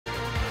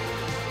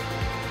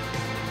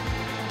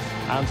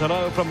And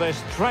hello from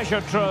this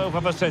treasure trove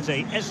of a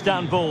city,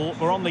 Istanbul.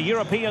 We're on the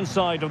European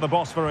side of the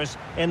Bosphorus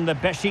in the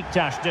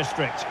Beşiktaş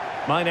district.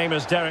 My name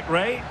is Derek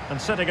Ray, and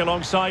sitting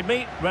alongside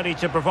me, ready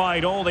to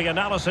provide all the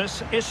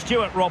analysis, is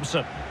Stuart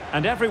Robson.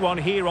 And everyone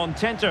here on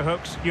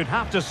tenterhooks, you'd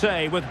have to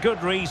say with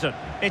good reason.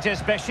 It is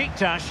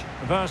Beşiktaş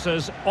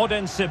versus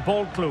Odense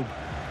BK.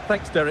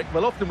 Thanks, Derek.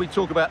 Well, often we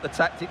talk about the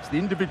tactics, the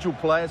individual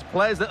players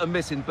that are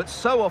missing, but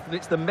so often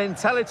it's the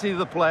mentality of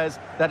the players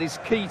that is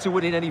key to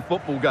winning any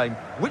football game.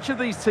 Which of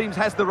these teams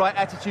has the right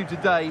attitude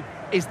today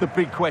is the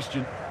big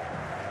question.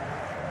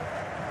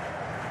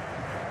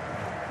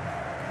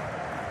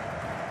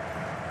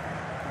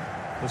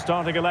 The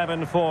starting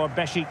 11 for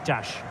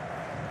Beşiktaş.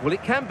 Well,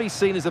 it can be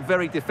seen as a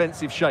very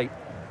defensive shape,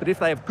 but if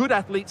they have good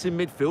athletes in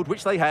midfield,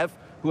 which they have,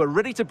 who are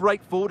ready to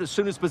break forward as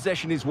soon as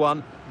possession is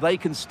won, they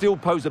can still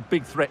pose a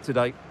big threat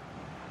today.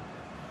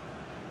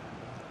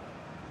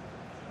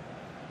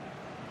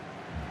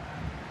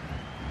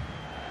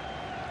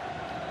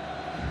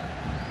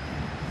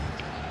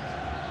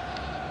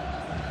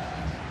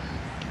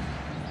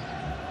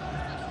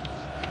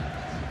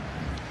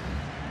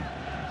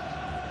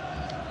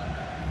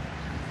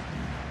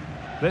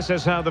 This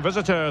is how the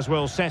visitors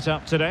will set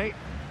up today.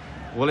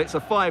 Well, it's a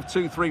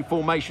 5-2-3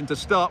 formation to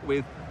start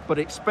with, but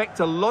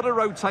expect a lot of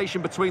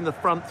rotation between the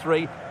front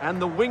three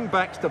and the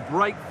wing-backs to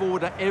break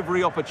forward at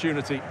every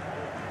opportunity.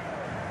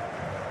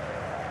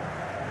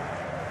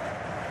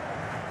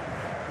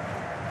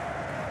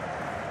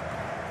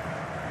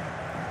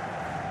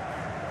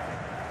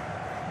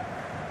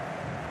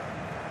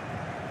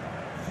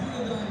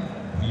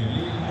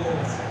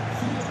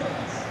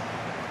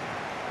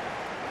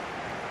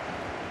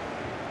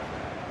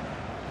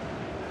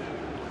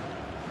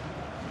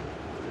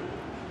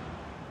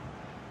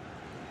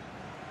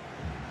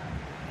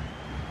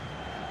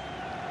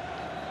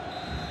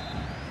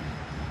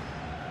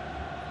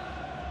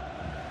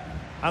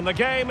 And the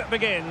game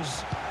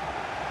begins.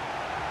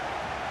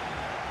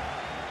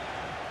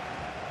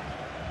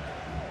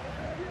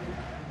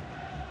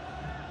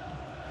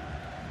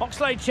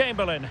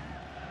 Oxlade-Chamberlain.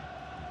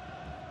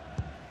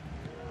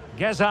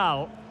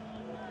 Gezal.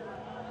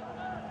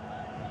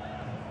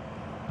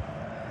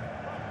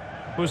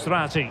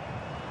 Busrati.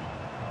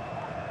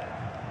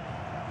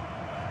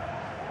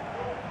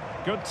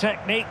 Good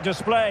technique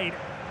displayed.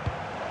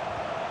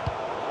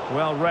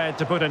 Well read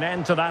to put an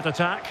end to that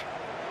attack.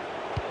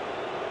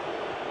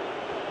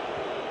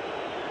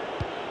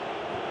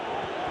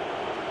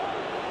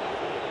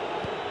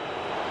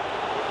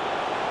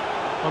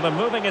 Well, they're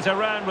moving it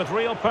around with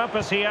real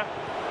purpose here.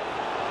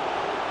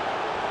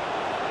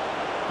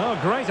 Oh,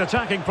 great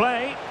attacking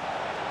play.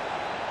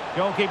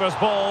 Goalkeeper's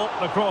ball,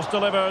 the cross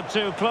delivered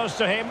too close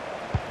to him.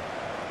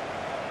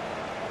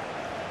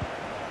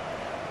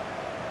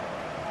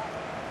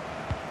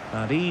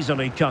 And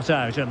easily cut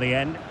out in the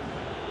end.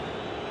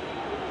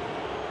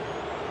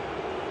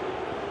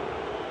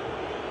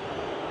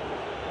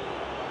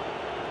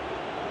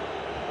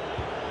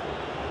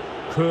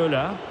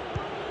 Köhler.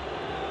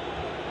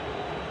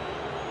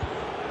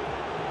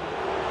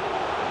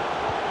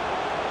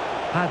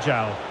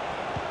 Hajal.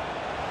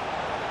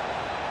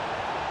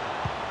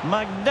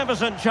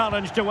 Magnificent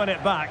challenge to win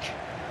it back.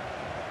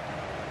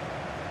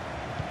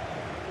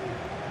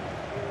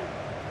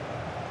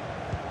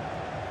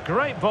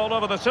 Great ball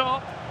over the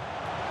top.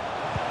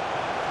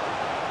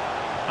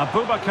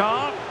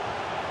 Abubakar.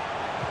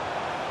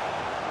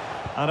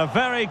 And a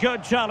very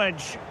good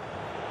challenge.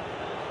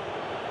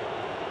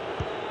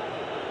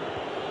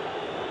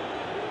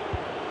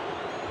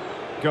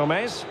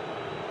 Gomez.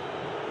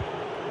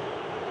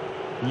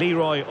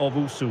 Leroy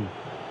Owusu.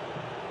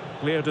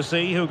 Clear to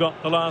see who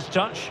got the last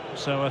touch,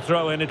 so a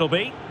throw-in it'll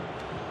be.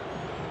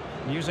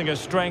 Using his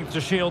strength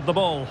to shield the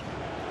ball.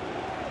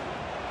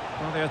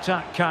 Well, the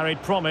attack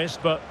carried promise,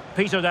 but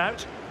petered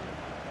out.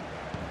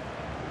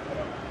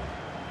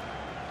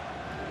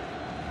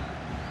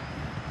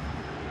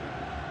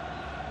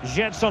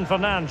 Gedson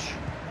Fernandes.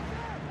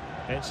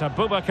 It's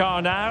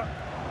Abubakar now.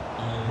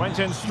 Went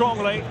in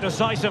strongly,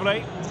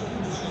 decisively.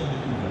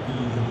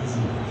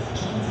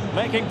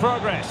 Making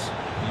progress.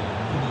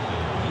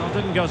 Well,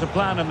 didn't go to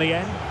plan in the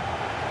end.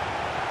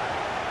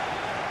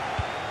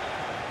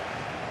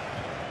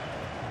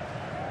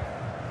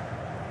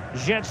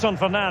 Gedson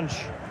Fernandes.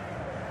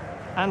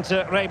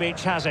 Ante Rebic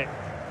has it.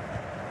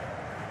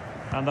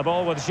 And the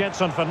ball with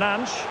Gedson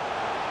Fernandes.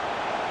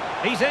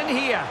 He's in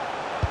here.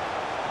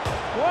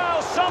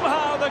 Well,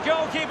 somehow the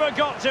goalkeeper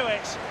got to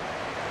it.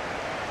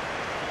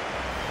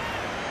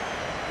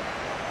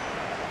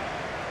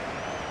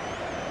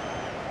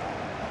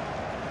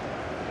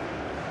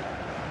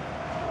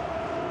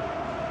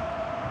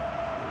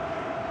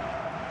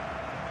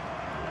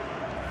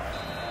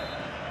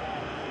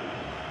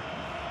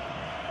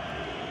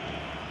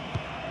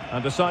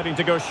 And deciding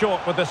to go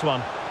short with this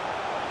one.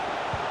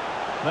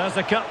 There's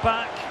the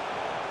cutback.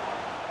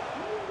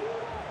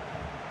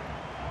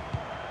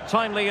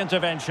 Timely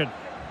intervention.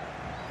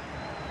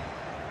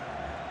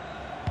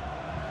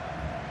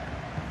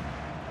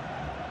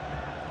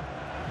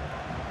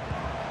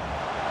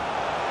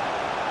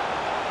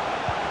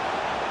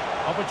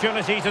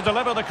 Opportunity to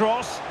deliver the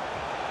cross.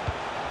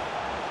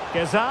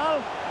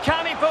 Ghazal,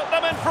 can he put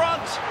them in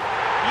front?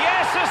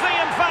 Yes is the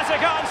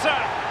emphatic answer,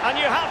 and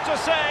you have to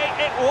say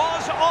it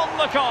was on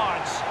the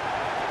cards.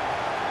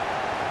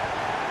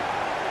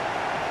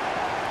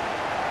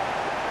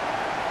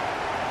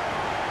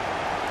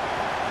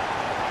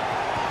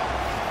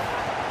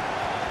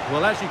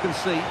 Well, as you can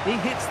see, he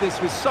hits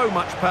this with so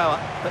much power,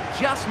 but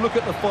just look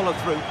at the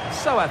follow-through.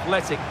 So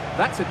athletic.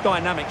 That's a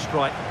dynamic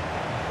strike.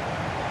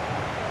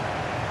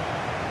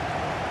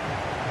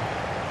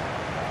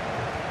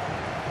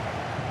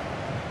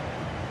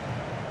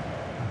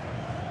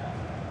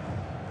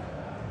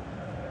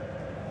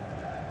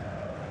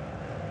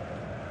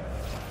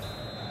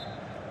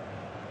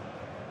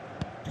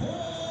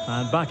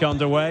 And back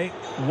underway,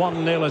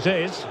 1-0 it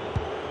is.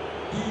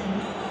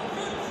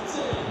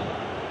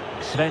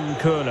 Sven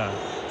Köhler.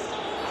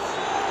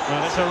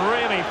 Well, it's a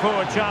really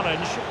poor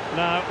challenge.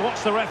 Now,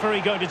 what's the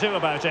referee going to do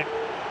about it?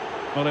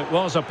 Well, it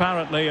was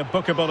apparently a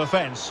bookable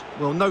offence.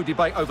 Well, no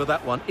debate over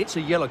that one. It's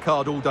a yellow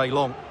card all day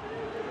long.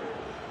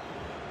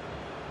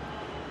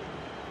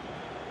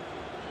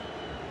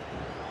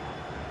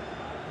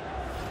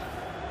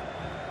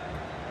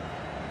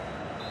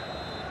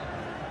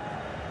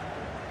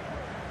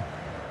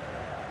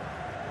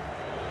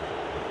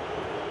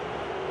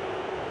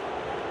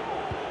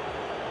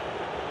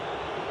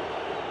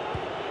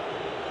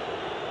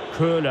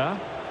 Köhler.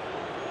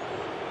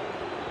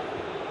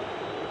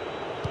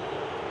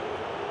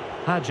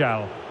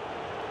 Hajal.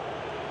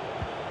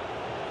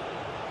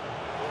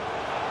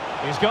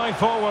 He's going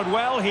forward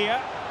well here.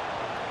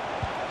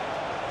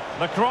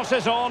 The cross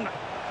is on.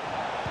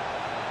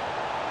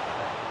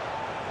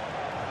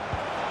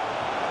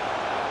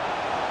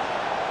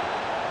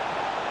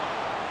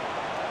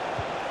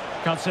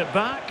 Cuts it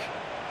back.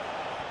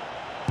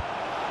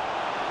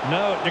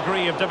 No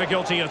degree of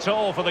difficulty at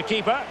all for the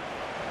keeper.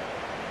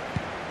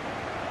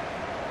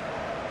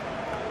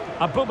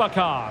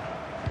 Abubakar.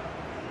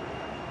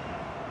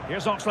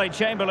 Here's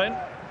Oxlade-Chamberlain.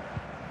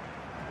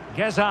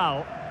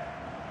 Ghazal.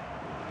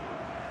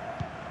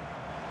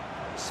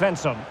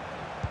 Svensson.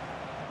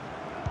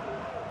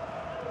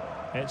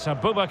 It's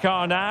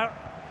Abubakar now.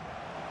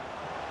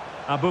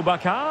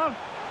 Abubakar.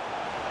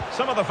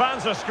 Some of the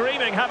fans are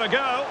screaming, have a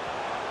go.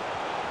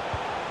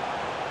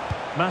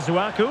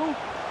 Masuaku.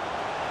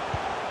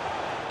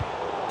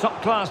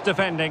 Top-class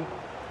defending.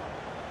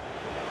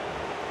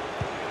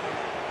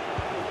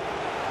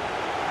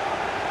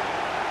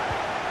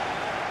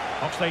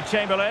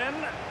 Oxlade-Chamberlain.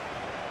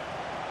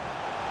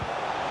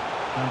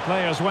 And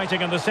players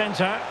waiting in the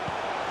centre.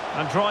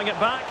 And drawing it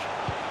back.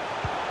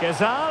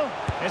 Ghazal.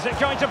 Is it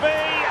going to be?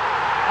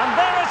 And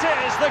there it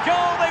is, the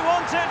goal they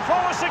wanted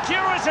for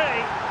security.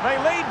 They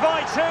lead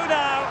by 2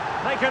 now.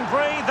 They can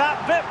breathe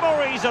that bit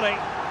more easily.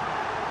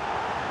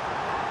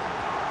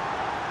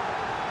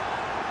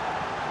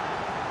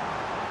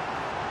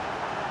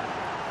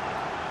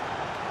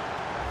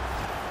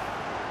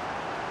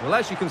 Well,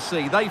 as you can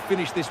see, they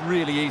finish this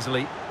really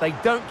easily. They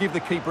don't give the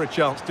keeper a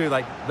chance, do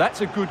they?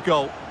 That's a good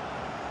goal.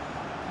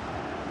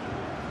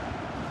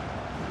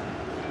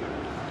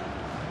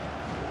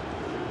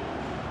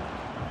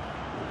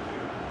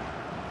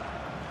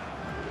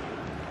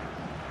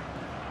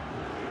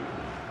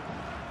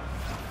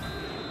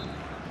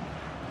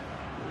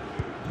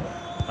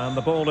 And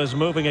the ball is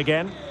moving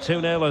again.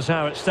 2-0 is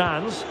how it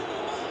stands.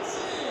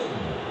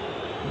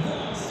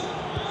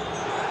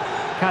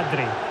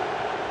 Kadri.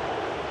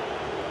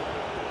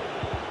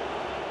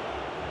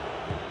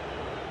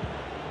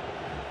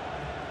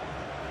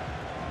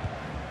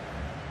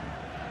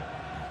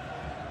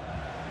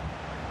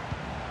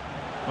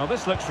 Well,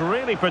 this looks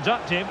really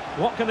productive.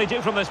 What can they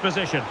do from this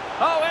position?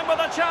 Oh, in with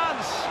a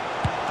chance!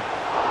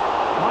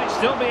 Might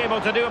still be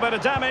able to do a bit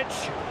of damage.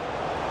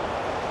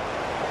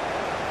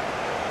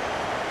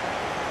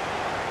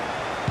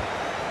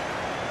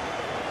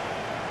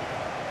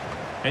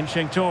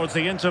 Inching towards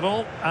the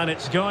interval, and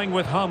it's going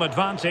with home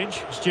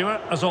advantage.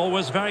 Stuart, as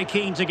always, very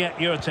keen to get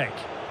your take.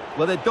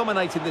 Well, they're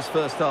dominating this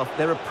first half.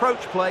 Their approach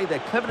play, their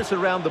cleverness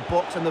around the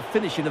box and the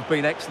finishing have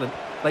been excellent.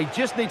 They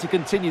just need to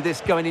continue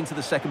this going into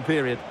the second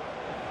period.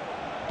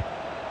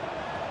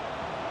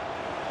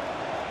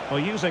 Well,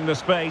 using the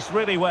space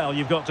really well,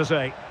 you've got to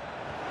say.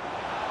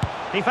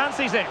 He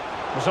fancies it.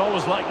 It was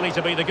always likely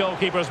to be the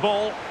goalkeeper's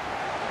ball.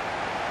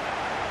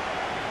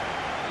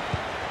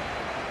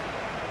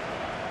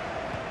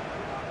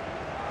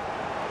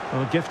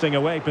 Well, gifting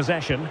away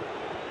possession.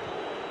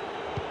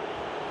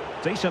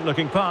 Decent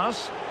looking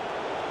pass.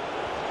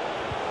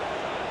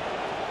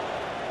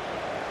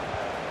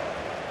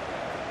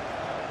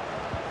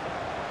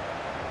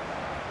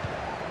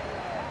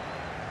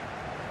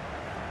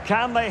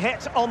 Can they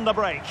hit on the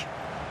break?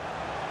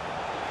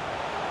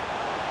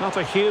 Not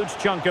a huge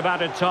chunk of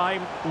added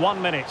time.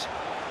 1 minute.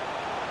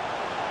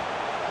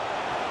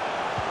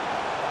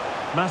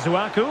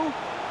 Masuaku.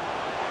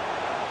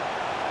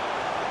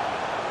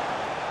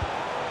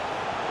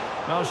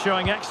 Well,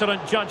 showing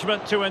excellent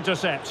judgment to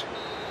intercept.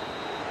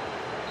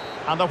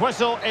 And the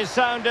whistle is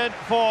sounded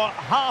for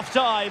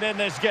half-time in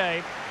this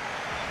game.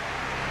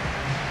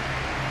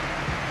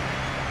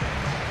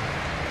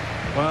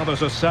 Well,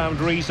 there's a sound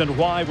reason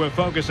why we're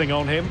focusing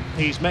on him.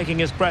 He's making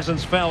his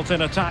presence felt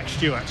in attack,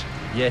 Stuart.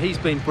 Yeah, he's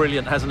been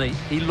brilliant, hasn't he?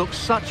 He looks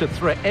such a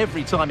threat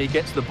every time he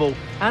gets the ball.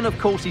 And, of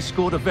course, he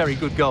scored a very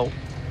good goal.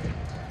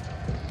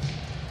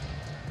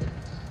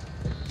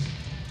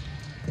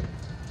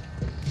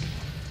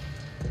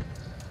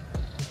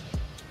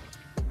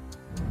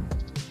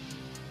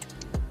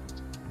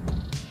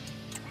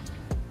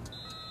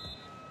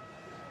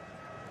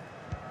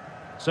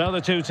 So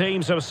the two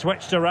teams have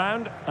switched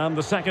around and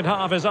the second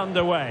half is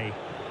underway.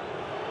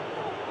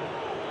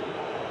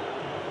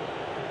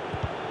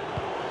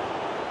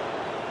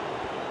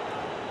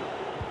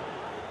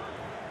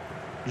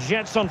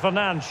 Jetson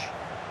Fernandes.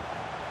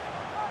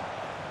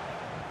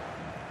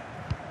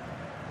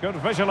 Good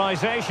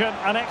visualisation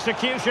and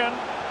execution.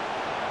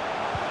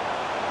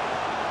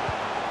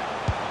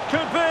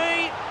 Could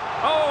be.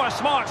 Oh, a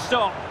smart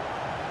stop.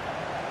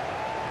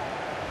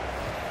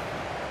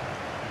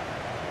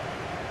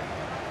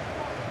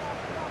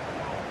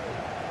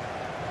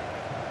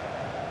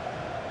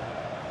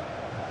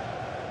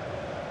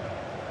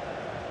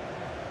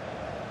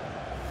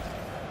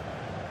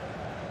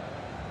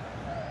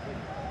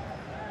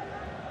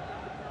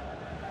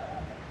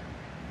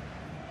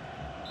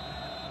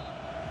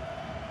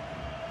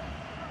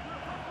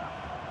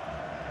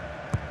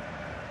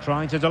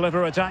 Trying to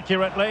deliver it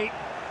accurately.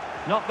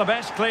 Not the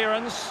best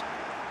clearance.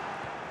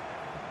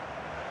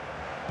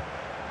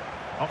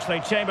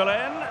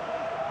 Oxlade-Chamberlain.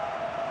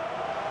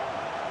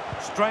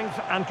 Strength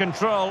and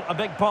control, a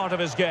big part of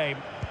his game.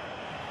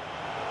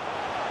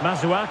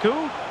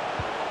 Masuaku.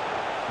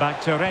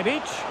 Back to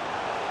Rebic.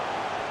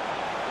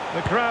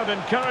 The crowd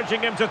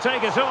encouraging him to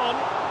take it on.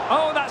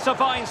 Oh, that's a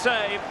fine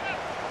save.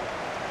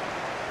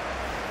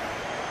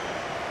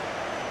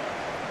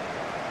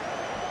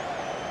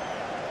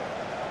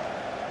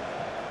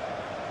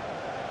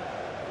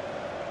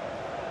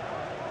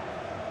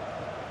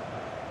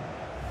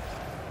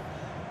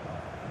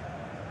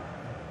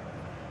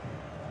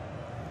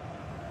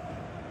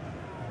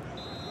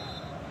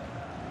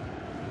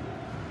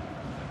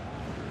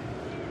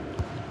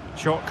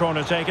 Short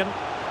corner taken.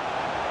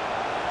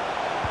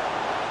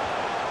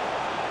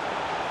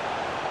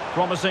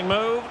 Promising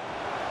move.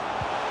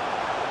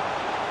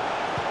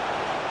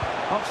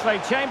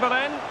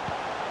 Oxlade-Chamberlain.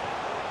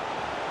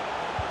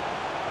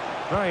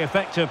 Very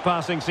effective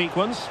passing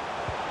sequence.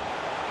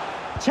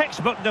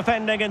 Textbook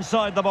defending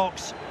inside the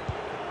box.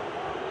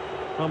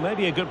 Well,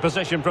 maybe a good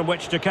position from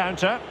which to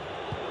counter.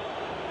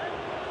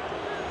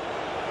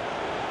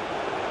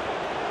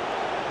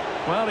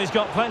 Well, he's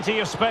got plenty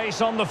of space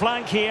on the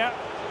flank here.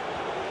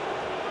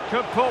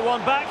 Could pull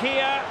one back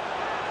here.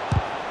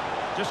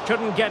 Just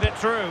couldn't get it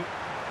through.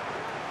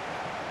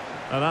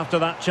 And after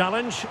that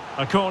challenge,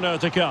 a corner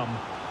to come.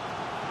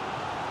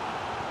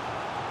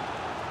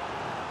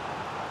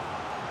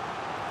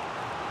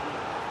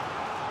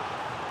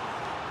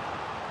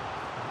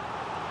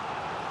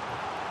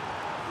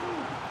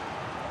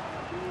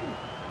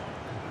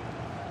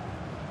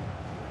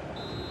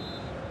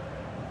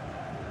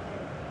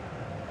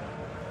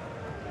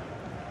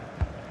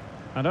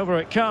 And over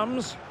it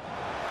comes.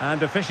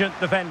 And efficient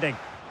defending.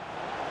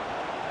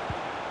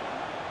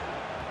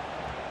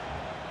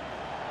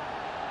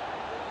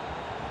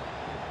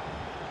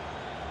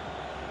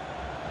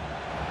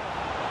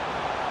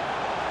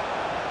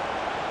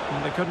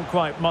 And they couldn't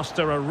quite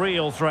muster a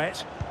real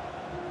threat.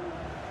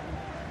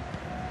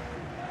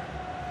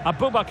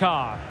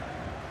 Abubakar.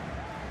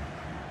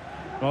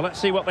 Well, let's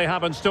see what they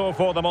have in store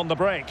for them on the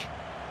break.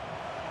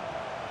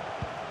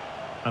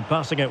 And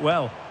passing it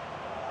well.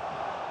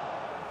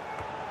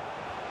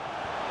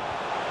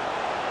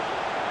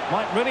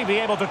 Might really be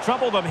able to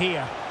trouble them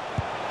here.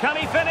 Can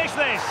he finish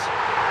this?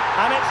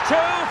 And it's 2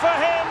 for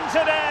him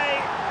today.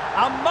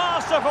 A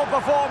masterful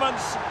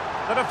performance.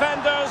 The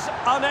defenders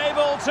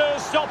unable to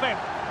stop him.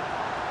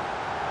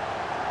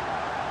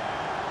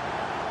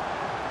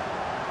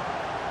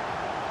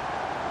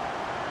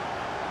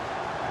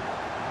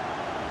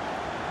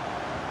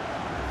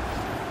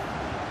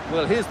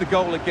 Well, here's the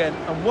goal again,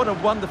 and what a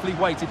wonderfully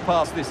weighted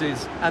pass this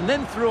is. And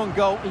then through on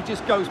goal, he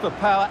just goes for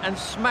power and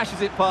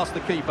smashes it past the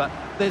keeper.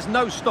 There's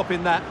no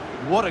stopping that.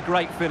 What a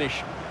great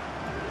finish.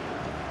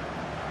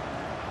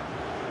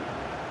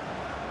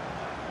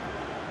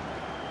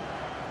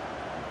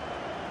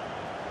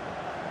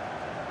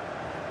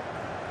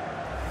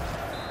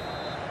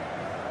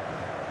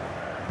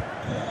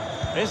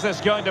 Is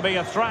this going to be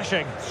a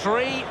thrashing?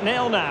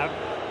 3-0 now.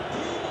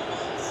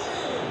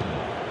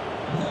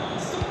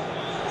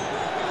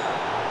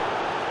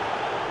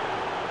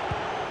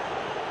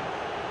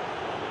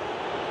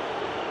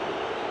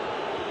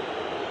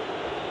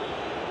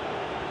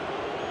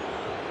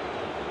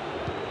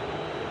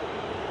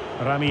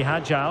 Rami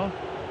Hajal.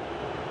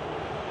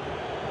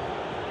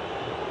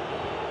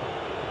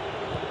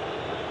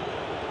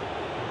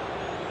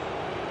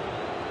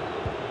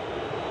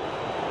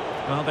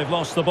 Well, they've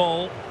lost the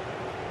ball.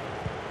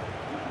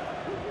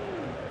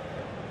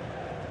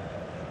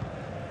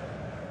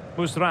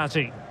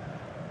 Busrati.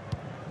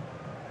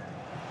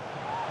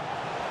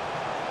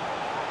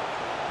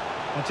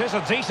 It is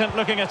a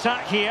decent-looking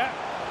attack here.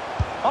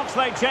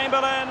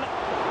 Oxlade-Chamberlain,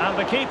 and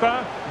the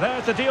keeper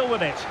there to deal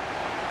with it.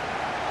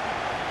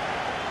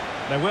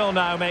 They will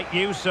now make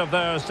use of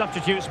their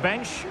substitutes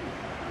bench.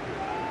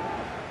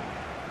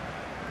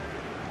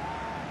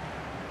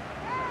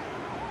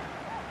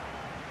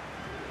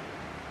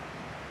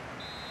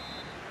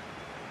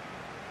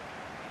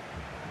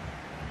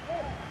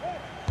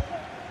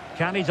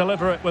 Can he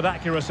deliver it with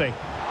accuracy?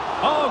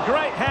 Oh,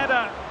 great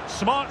header.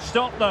 Smart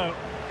stop, though.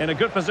 In a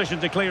good position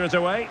to clear it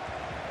away.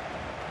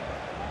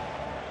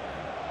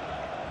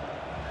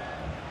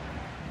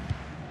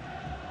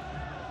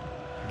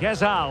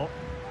 Gezal.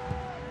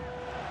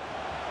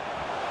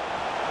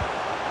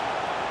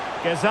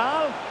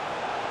 Gezal.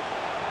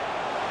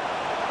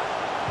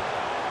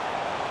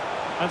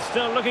 And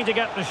still looking to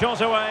get the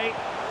shot away.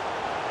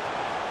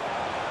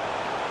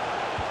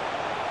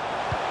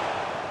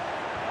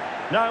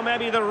 Now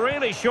maybe the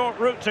really short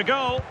route to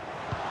goal.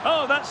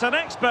 Oh, that's an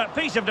expert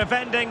piece of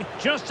defending,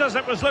 just as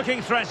it was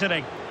looking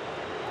threatening.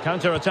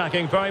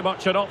 Counter-attacking, very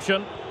much an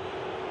option.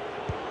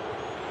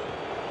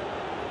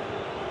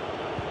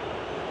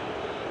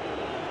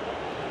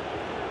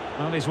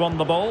 And he's won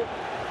the ball.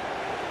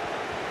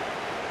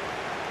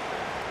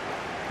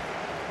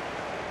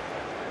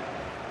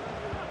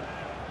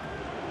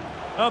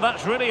 Oh,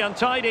 that's really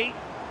untidy.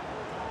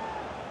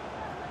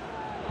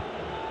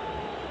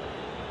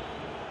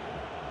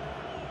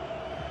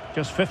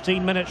 Just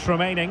 15 minutes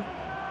remaining.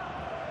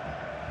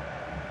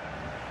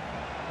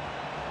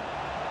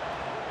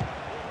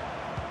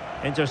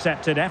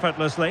 Intercepted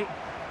effortlessly.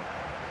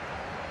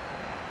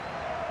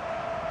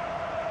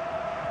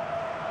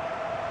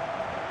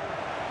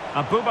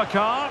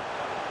 Abubakar.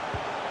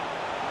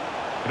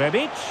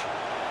 Rebic.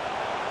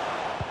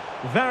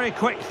 Very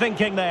quick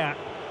thinking there.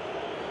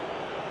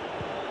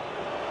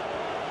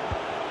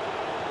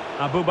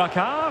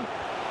 Abubakar.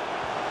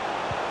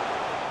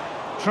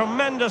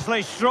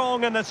 Tremendously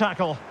strong in the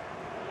tackle.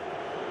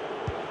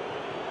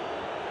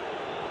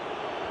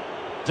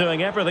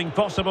 Doing everything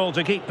possible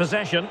to keep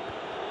possession.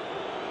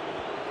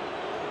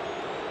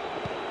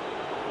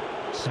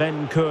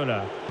 Sven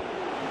Köhler.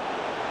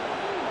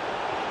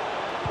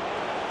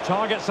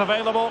 Targets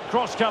available,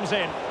 cross comes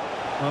in.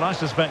 Well, I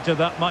suspected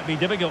that might be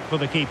difficult for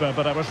the keeper,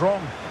 but I was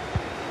wrong.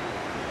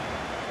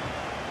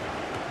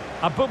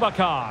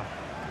 Abubakar.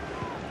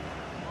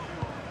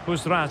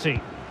 Husrati.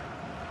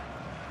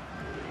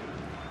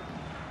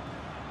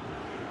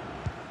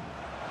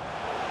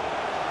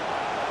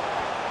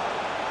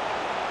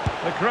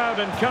 The crowd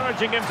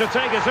encouraging him to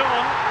take it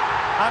on.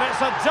 And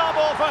it's a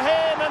double for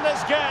him in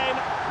this game.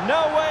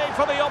 No way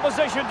for the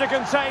opposition to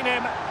contain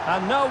him.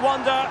 And no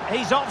wonder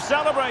he's off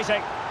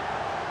celebrating.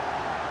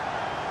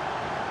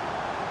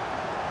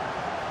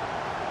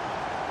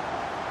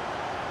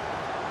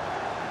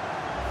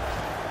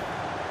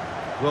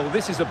 Well,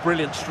 this is a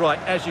brilliant strike,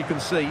 as you can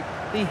see.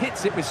 He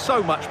hits it with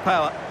so much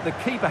power. The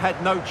keeper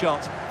had no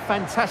chance.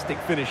 Fantastic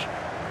finish.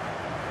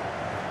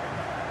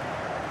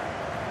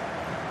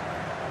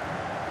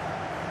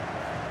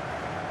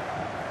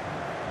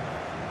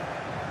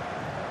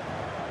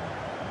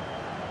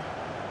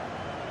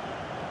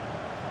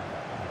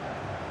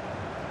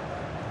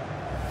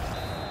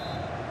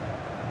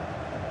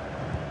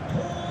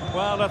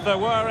 Well, if there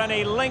were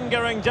any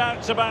lingering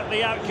doubts about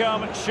the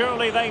outcome,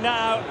 surely they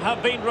now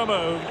have been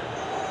removed.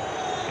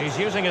 He's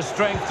using his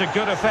strength to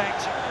good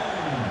effect.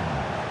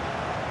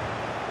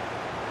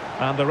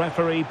 And the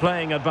referee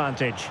playing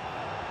advantage.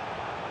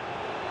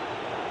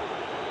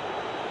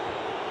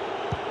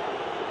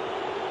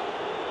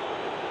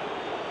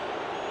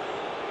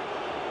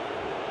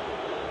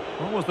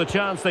 What was the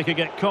chance they could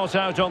get caught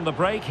out on the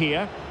break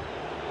here?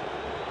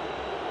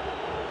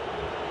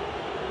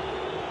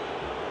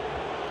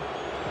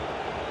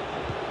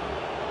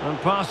 And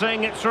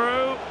passing it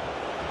through.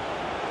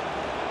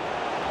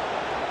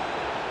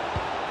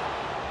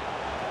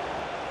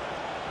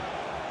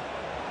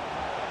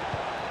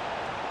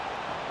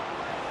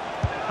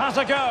 Has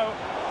a go.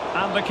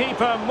 And the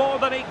keeper more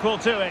than equal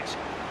to it.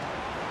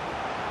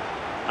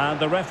 And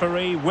the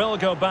referee will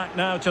go back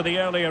now to the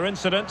earlier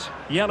incident.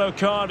 Yellow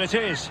card it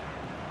is.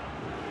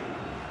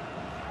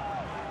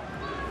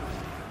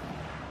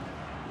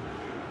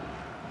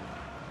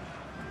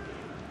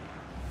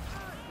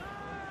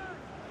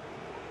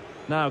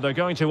 Now they're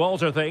going to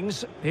alter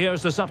things.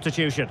 Here's the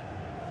substitution.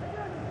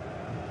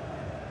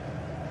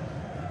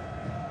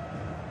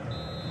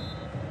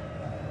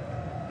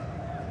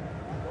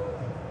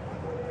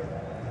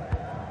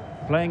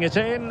 Playing it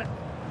in.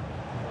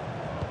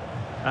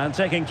 And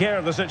taking care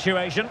of the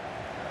situation.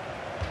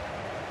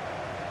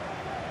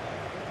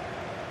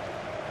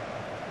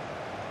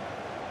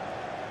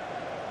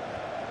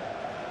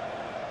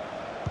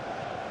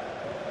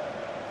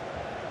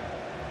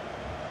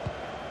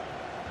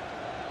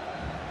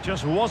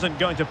 Just wasn't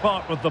going to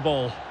part with the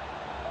ball.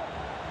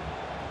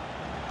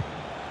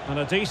 And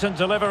a decent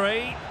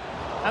delivery.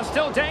 And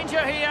still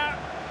danger here.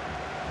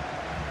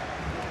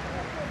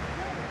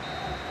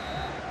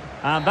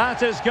 And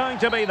that is going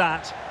to be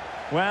that.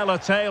 Well, a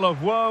tale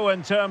of woe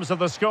in terms of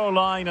the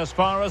scoreline as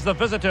far as the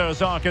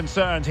visitors are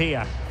concerned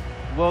here.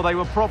 Well, they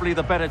were probably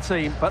the better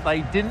team, but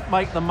they didn't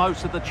make the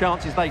most of the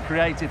chances they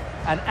created,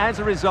 and as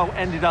a result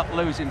ended up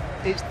losing.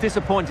 It's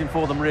disappointing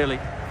for them, really.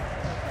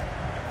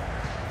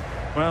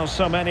 Well,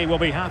 so many will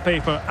be happy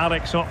for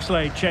Alex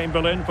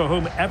Oxlade-Chamberlain, for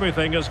whom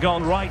everything has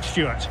gone right,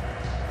 Stuart.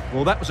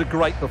 Well, that was a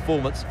great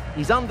performance.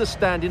 His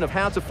understanding of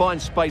how to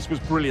find space was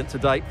brilliant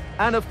today,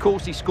 and of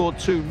course he scored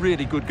 2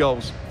 really good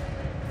goals.